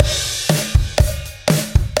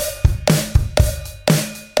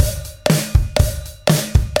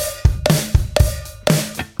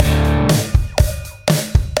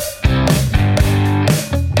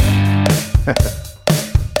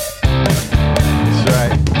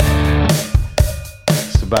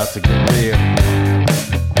about to get real.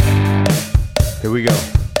 Here we go.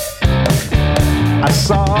 I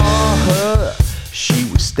saw her, she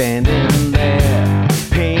was standing there,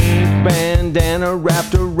 pink bandana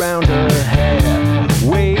wrapped around her hair,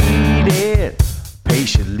 waited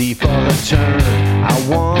patiently for her turn. I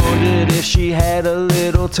wondered if she had a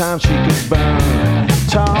little time she could burn,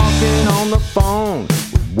 talking on the phone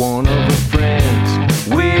with one of her friends.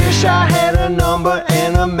 Wish I had a number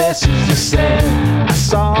and a message to send. I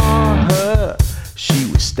saw her, she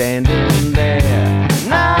was standing there,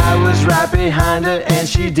 and I was right behind her and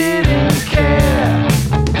she didn't care.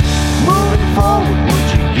 Moving forward, would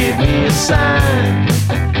you give me a sign?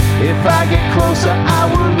 If I get closer, I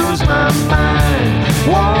will lose my mind.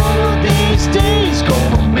 One of these days,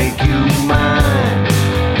 gonna make you mine.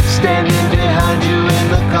 Standing behind you in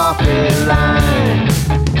the coffee line.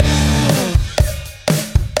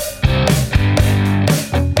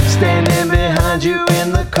 Standing behind you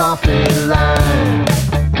in the coffee line.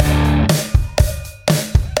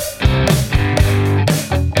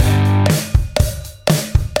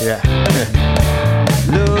 Yeah.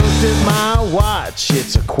 Looked at my watch,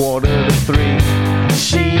 it's 2:45.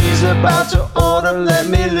 She's about to order, let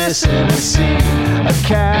me listen and see. A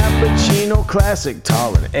cappuccino classic,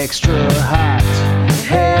 tall and extra hot.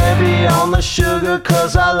 Heavy on the sugar,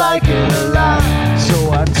 cause I like it a lot.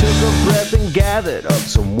 So I took a breath and gathered up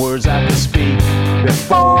some words I could speak.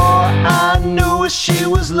 Before I knew it, she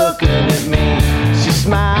was looking at me. She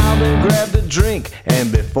smiled and grabbed a drink,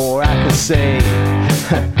 and before I could say,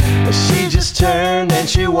 she just turned and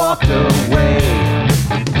she walked away.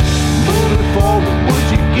 Moving forward, would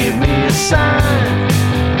you give me a sign?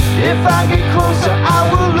 If I get closer, I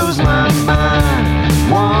will lose my mind.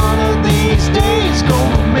 One of these days,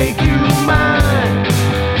 gonna make you mine.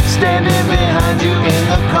 Standing behind you in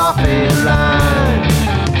the coffee line.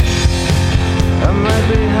 I'm right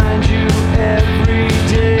behind you every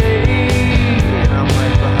day. I'm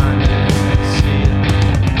right behind you, see it.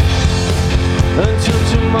 Until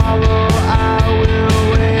tomorrow I will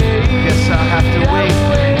wait. Guess I'll have to wait.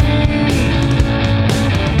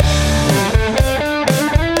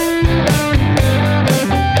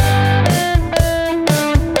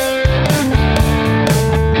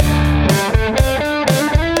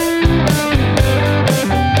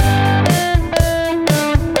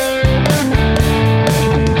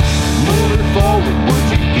 Moving forward, would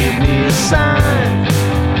you give me a sign?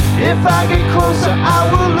 If I get closer, I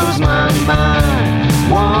will lose my mind.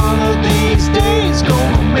 One of these days,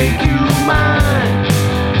 gonna make you mine.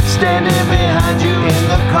 Standing behind you in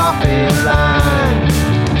the coffee line.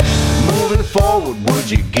 Moving forward, would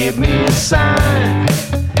you give me a sign?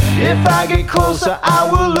 If I get closer, I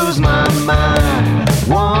will lose my mind.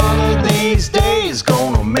 One of these days,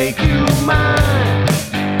 gonna make you mine.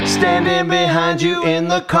 Standing behind you in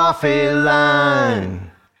the coffee line.